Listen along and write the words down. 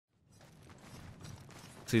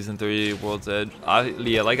Season 3 World's Edge.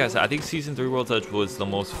 Yeah, like I said, I think Season 3 World's Edge was the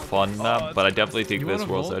most fun map, but I definitely think this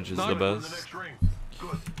World's Edge is the best.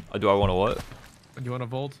 Do I want to what? Do you want to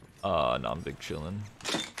Volt? No, I'm big chillin'.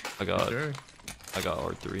 I got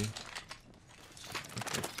R3.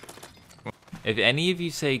 If any of you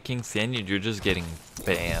say King Standard, you're just getting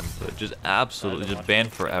banned. But just absolutely just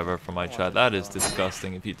banned forever from my chat. That is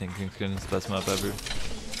disgusting if you think King Standard is the best map ever.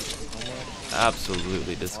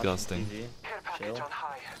 Absolutely disgusting. Chill.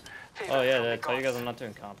 Oh yeah, did I tell you guys I'm not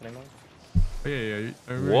doing comp anymore? Oh, yeah.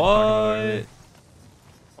 What?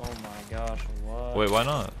 Oh my gosh, what? Wait, why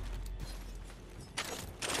not?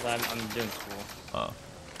 I'm doing school. Oh.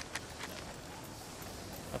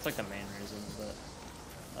 That's like the main reason, but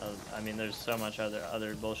I mean, there's so much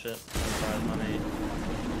other bullshit. Prize money.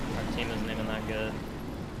 Our team isn't even that good.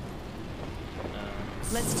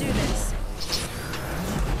 Let's do this.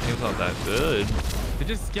 It's not that good. They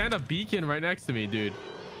just scanned a beacon right next to me, dude.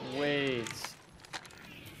 Wait.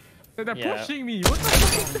 They're pushing me. What the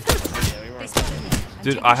fuck is this?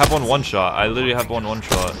 Dude, I have one shot. I literally have one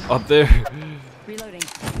shot up there. Reloading.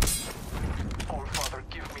 Oh, Father,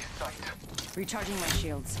 give me sight. Recharging my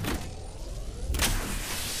shields.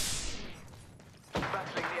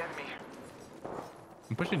 Battling the enemy.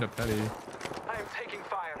 I'm pushing the petty. I am taking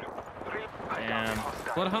fire. Damn.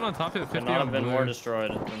 Bloodhound on top hit 50 Could not on have been blue. more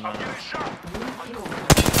destroyed than that.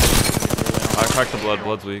 I cracked the blood.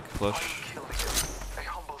 Blood's weak. Flush. A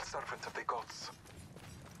humble servant of the gods.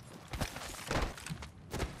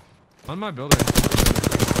 On my building.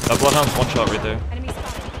 That Bloodhound's one shot right there. Enemy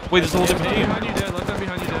spotted. Wait, there's a whole different team. Behind you dead. Let them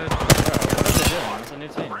behind you dead. What are they doing? It's a new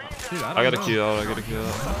team. Dude, I gotta queue out. I gotta queue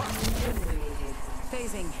out.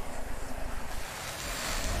 Phasing.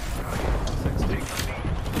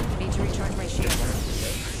 Need to recharge my shield.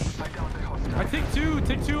 I take two.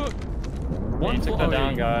 One took the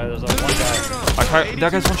down guy. There's one guy.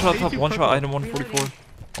 That guy's one shot up top. One shot. Item 144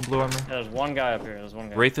 on blue armor. Yeah, there's one guy up here. There's one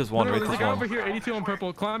guy. Wraith is one. Wraith There's a is guy over one. here, 82 on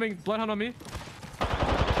purple, climbing. Bloodhound on me.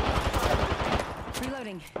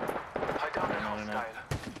 Reloading. No.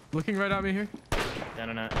 Looking right at me here. No.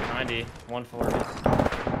 90.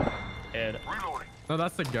 140. Head. No,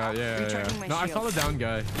 that's the guy. Yeah. Recharging my No, I saw shield. the down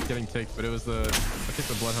guy getting ticked, but it was the. I think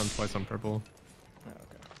the Bloodhound twice on purple. Oh,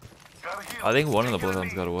 okay. I think one of the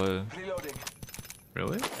Bloodhounds got away.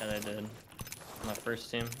 Really? Yeah, they did. My first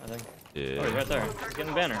team, I think. Yeah. Oh, he's right there. He's getting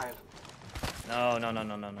a banner. No.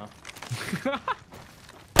 Reloading.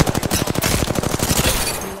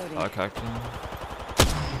 I cracked him.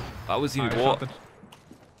 That was you. Alright, What?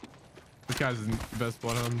 This guy's the best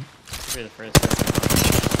Bloodhound. Should be the first.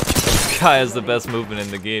 This guy has the best movement in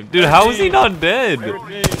the game. Dude, how is he not dead? Dude.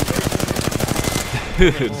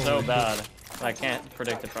 It's so bad. I can't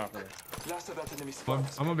predict it properly. I'm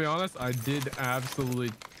gonna be honest, I did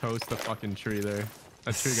absolutely toast the fucking tree there.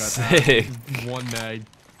 That tree got Sick. one mag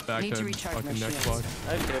back Need to to recharge my fucking next shields. block.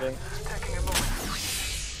 I'm kidding.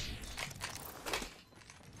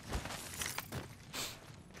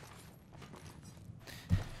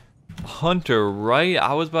 Hunter, right?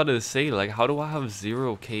 I was about to say, like, how do I have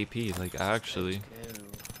 0 KP? Like, actually,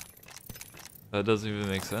 that doesn't even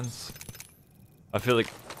make sense. I feel like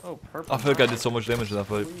Oh, purple. I feel like I did so much damage in that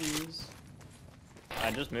fight. Please. I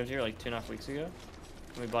just moved here like 2.5 weeks ago.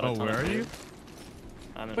 We bought a Oh, ton where of are food. you?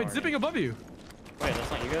 I'm in Wait, Oregon. zipping above you. Wait, that's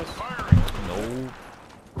not you guys? No.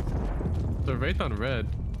 The Wraith on red.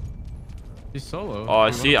 He's solo. Oh, I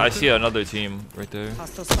You see. wanna I push see it? another team right there.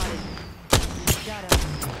 Hostile spotted. Got him.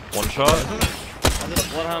 One shot. I just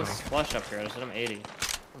Bloodhound's flush up here. I just hit him 80.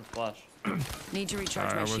 I'm flush. Need to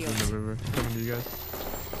recharge Alright, I my was in shields. the river. Coming to you guys.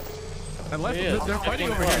 And left, He is. they're fighting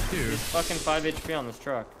over here too. He's fucking 5 HP on this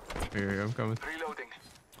truck. Here, I'm coming. Reloading.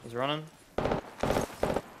 He's running.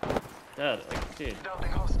 Dead. Like, dude. Down the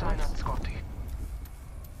hostile and Scotty.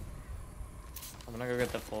 I'm gonna go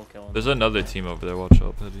get the full kill. There's another team over there. Watch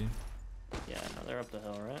out, Petty. Yeah, no, they're up the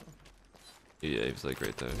hill, right? Yeah, he's like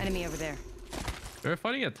right there. Enemy over there. They're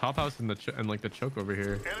fighting at top house and and like the choke over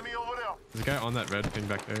here. Enemy over there. There's a guy on that red thing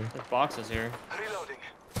back there. There's boxes here. Reloading.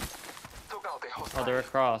 Took out the hostile. Oh, they're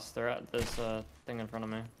across. They're at this thing in front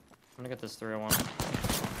of me. I'm gonna get this 301.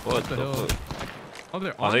 What the the hell? fuck? Oh,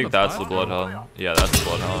 they're I on think the that's the platform? Bloodhound. Yeah, that's the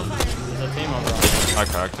Bloodhound. There's a team over on. I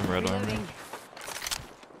cracked him red armor. Reloading.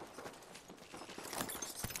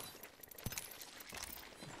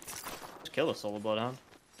 Just kill the solo Bloodhound.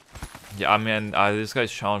 Yeah, I mean, this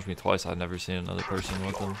guy's challenged me twice. I've never seen another person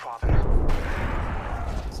with him.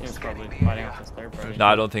 Seems probably fighting off this third party. No,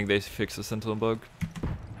 I don't think they fixed the Sentinel bug.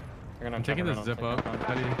 They're gonna I'm taking try this to zip run up. off,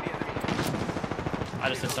 How do you... I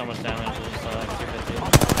just did so much damage. It's just like 250.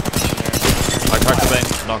 I cracked the bank.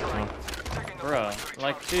 Knocked him. Bruh.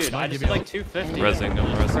 Like, dude, I just did like 250. Resing him,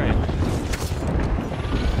 resing him.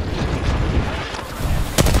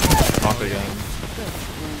 Knock again. Good.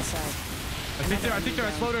 We're inside. I think they're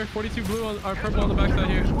at floater. 42 blue on, or purple on the backside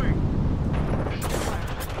here.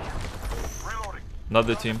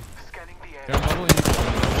 Another team. Scanning the Yeah, area. I'm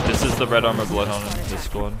bubbling. This is the red armor bloodhound in his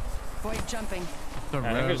squad. Void jumping. The I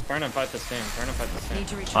think red. there's turn and fight the team. Turn and fight the team. Need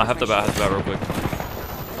to recharge I have to my bat real quick.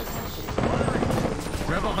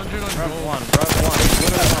 Rev 100 on Rev gold. 1, Rev 1.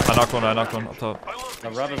 Literally I knocked one up top. one. The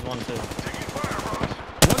Rev is 1 too.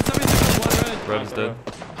 176 on one red. Red is dead.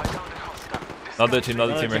 Another team right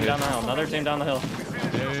Down the here. hill. Another team down the hill.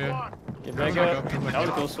 Yeah. You big up. That was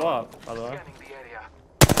a cool swap, by the way. Scanning the area.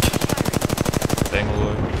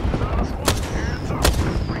 Bangalore.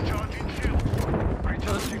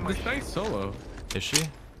 This guy's solo. Is she?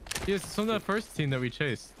 He is from the first team that we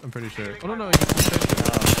chased. I'm pretty sure. Oh no, he chased.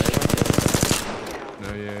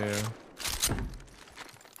 No, yeah.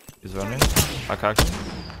 He's running. I cracked him.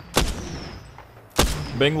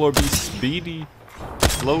 Bangalore be speedy.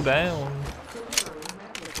 Slow down.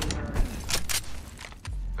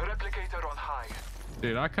 Replicator on high.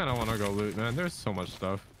 Dude, I kind of want to go loot, man. There's so much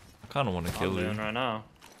stuff. I kind of want to I'm kill you. doing right now.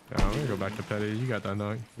 Yeah, I'm gonna go back to petty. You got that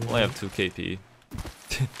dog. I only have 2 KP.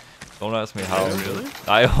 Don't ask me how. Really?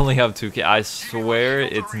 I only have 2 KP. I swear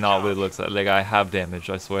it's not what it looks like. Like I have damage.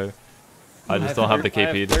 I swear. I just don't have the I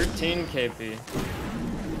have KP. 13 KP.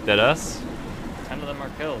 Deadass? 10 of them are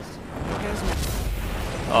kills.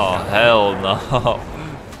 Oh hell no!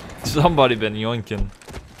 Somebody been yoinking.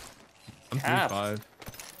 I'm Cap. 3-5.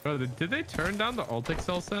 Bro, did they turn down the alt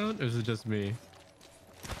excel sound, or is it just me?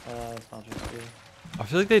 It's not just you. I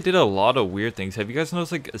feel like they did a lot of weird things. Have you guys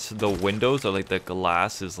noticed like the windows or like the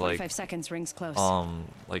glass is like 5 seconds. Rings close.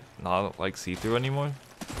 like not like see-through anymore?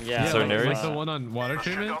 Yeah, certain like, areas? like the one on water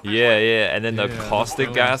treatment. Yeah, and then the Yeah, caustic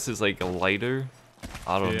those- gas is like lighter.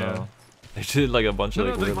 I don't Yeah. know. They did like a bunch No,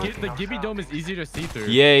 of no, like the, weird. the Gibby dome is easier to see through.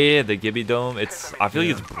 Yeah, the Gibby dome. It's I feel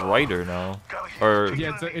like it's brighter now. Or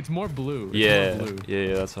Yeah, it's more blue. It's yeah, more blue.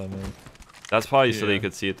 yeah, that's what I mean. That's probably so that Yeah. you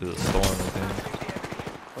could see it through the storm. I think.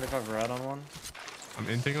 45 red on one. I'm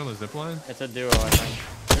inting on the zip line. It's a duo, I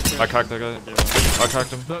think. I cracked that guy. It's a duo. I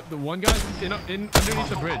cracked him. The one guy's in underneath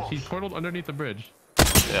the bridge. He's portaled underneath the bridge.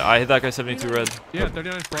 Yeah, I hit that guy 72 red. Yeah,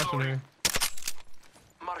 39 flash on here.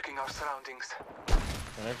 Marking our surroundings. Yeah,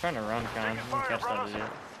 they're trying to run, Con. You can catch that idiot.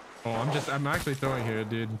 Oh, I'm actually throwing here,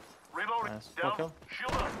 dude. Nice. Full kill.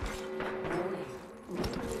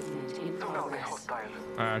 Took out a hostile.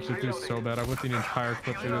 I actually threw so bad. I went the entire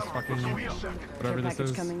clip through this fucking whatever Care this package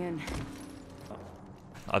is. coming in.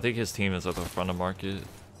 I think his team is at the front of market.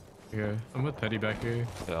 Okay, I'm with Petty back here.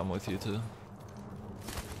 Yeah, I'm with you too.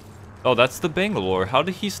 Oh, that's the Bangalore. How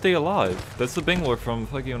did he stay alive? That's the Bangalore from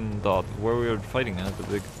fucking where we were fighting at the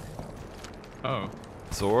big Oh,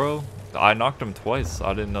 Zoro. I knocked him twice.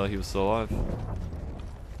 I didn't know he was still alive.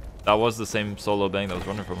 That was the same solo bang that was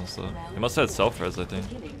running from us though. He must have had self-res, I think.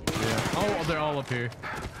 yeah. Oh, they're all up here.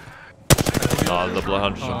 Nah, the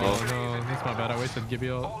Bloodhound just Oh jumped off. no, that's my bad. I wasted Gibby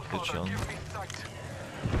ult. Good chilling. Oh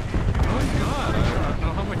my god, I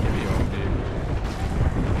don't have my Gibby ult, dude.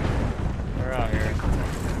 They're out here.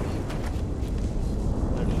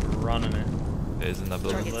 They're just running it. Yeah, he's in that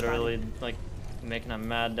building. Target Literally, like, making a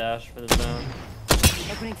mad dash for the zone.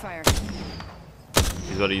 Opening fire.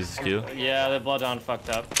 He's about to use his Q. Yeah, the Bloodhound fucked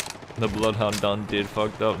up. The Bloodhound done did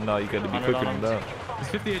fucked up. Now you gotta be 100 quicker on than him. that. He's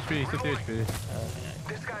 50 HP, he's 50 HP.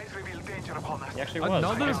 This guy's revealed danger upon us. He actually was.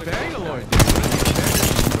 Another Bangalore, dude.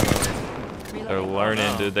 They're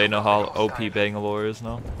learning, dude. They know how OP Bangalore is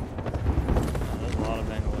now. There's a lot of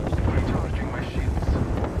Bangalores. Recharging my shields.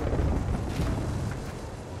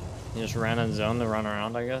 He just ran in zone to run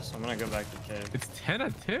around, I guess. I'm gonna go back to cave. It's 10 a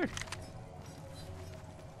tick.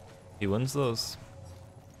 He wins those.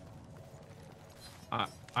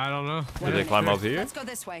 I don't know. Did they climb up here? Let's go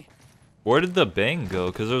this way. Where did the bang go?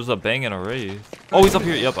 Because there was a bang and a raise. Oh, he's up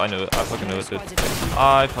here. Yep, I knew it. I fucking knew it, dude.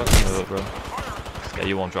 I fucking knew it, bro. Yeah,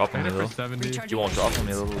 you won't drop on me, For though. 70. You won't drop on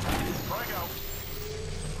me, though.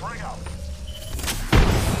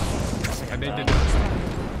 And they did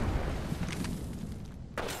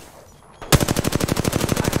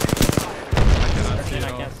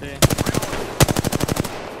I can't see.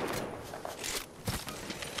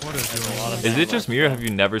 What is There's a doing? lot of Is it just Bangalores me, or there. have you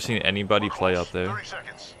never seen anybody play up there?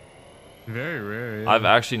 Very rare. Yeah. I've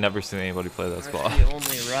actually never seen anybody play that spot. Actually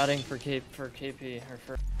only ratting for KP or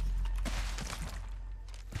for.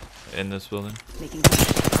 In this building. Making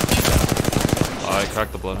I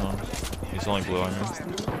cracked the Bloodhound. He's only blue on me. Got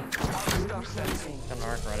an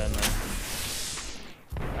arc right in there.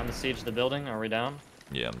 Time to siege the building. Are we down?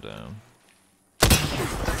 Yeah, I'm down.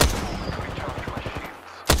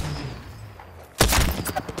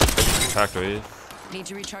 Cracked Wraith. Need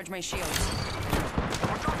to recharge my shields.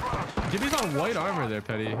 Gibby's on white armor there,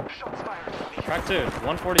 Petty. Crack 2,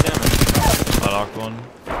 140 damage. I knocked one.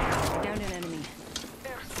 Down an enemy.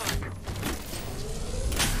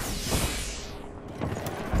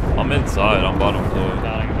 I'm inside. I'm bottom floor.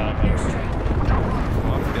 Got it.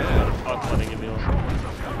 Oh, I'm dead. Fuck, let me give you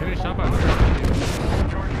one. Getting shot by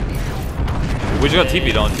We just got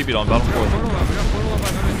TP'd on. TP'd on bottom floor. portal up. We got portal up by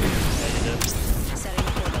another team. Yeah, you did. Setting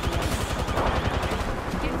the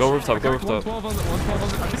portal. Go rooftop. Go rooftop. 112 on the.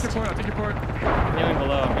 I'll take your port. I'll take your port. I'm healing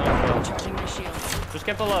below. Recharging my shields. Just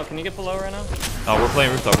get below. Can you get below right now? No, we're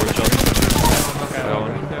playing rooftop. We're chilling. Okay. Got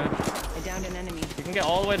one. I'm dead. I downed an enemy. You can get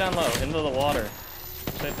all the way down low, into the water.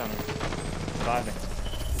 Safe down there. Surviving.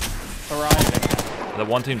 Thriving. The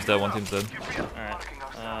one team's dead. One team's dead.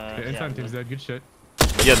 Alright. Okay, inside team's dead. Good shit.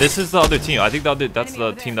 Yeah, this is the other team. I think that's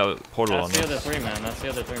the team that portal on That's the us. other 3 man. That's the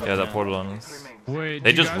other 3 man. Yeah, that portal on us. Wait,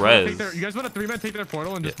 They do you just guys wanna res. take their- You guys want a 3-man take their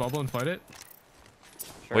portal and just bubble and fight it?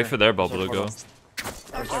 Sure. Wait for their bubble to go.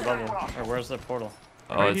 Where's their bubble? Or where's their portal?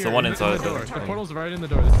 Oh, Right it's the here, one in inside. the door. The portal's right in the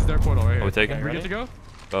door. This is their portal right here. Are we taking? We Ready? get to go?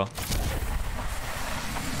 Go.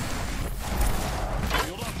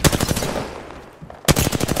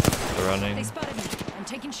 They're They running. spotted me. I'm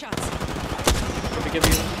taking shots. Let me give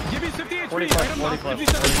you Give me 50 HP. 40 plus, Item 40 knock, plus.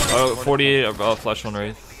 57 plus. Oh, 48. Flash on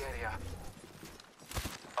Wraith. The area.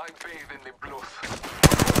 I bathe in the blues.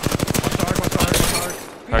 Watch the arc.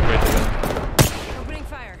 Crack Wraith again. Opening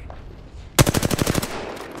fire.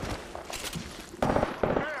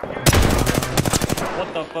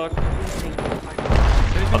 What the fuck?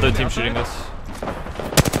 Other team shooting us.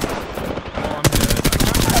 Oh,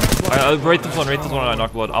 I'm dead. Wraith this one. Wraith this one. I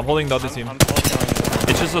knocked blood. I'm holding the other team. I'm full throwing.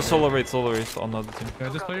 It's just a solo Wraith on the other team. Yeah,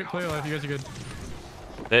 just play your life. You guys are good.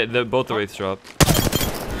 They both the Wraiths dropped.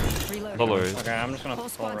 Reload. Solo Wraith. Okay, I'm just gonna Full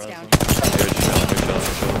full squad's res. down. You're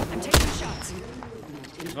chilling. I'm taking shots.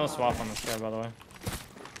 There's no swap on this guy, by the way.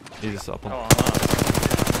 He's just up. Oh, I'm not.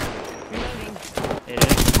 Reloading. It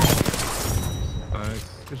is. Nice.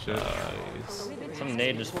 Good shit. Nice. Some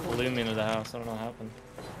nade just flew me into the house. I don't know what happened.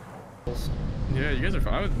 Yeah, you guys are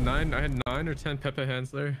fine. I had 9 or 10 Pepe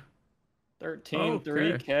hands there. 13, Okay.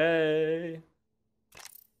 3K.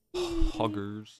 Huggers.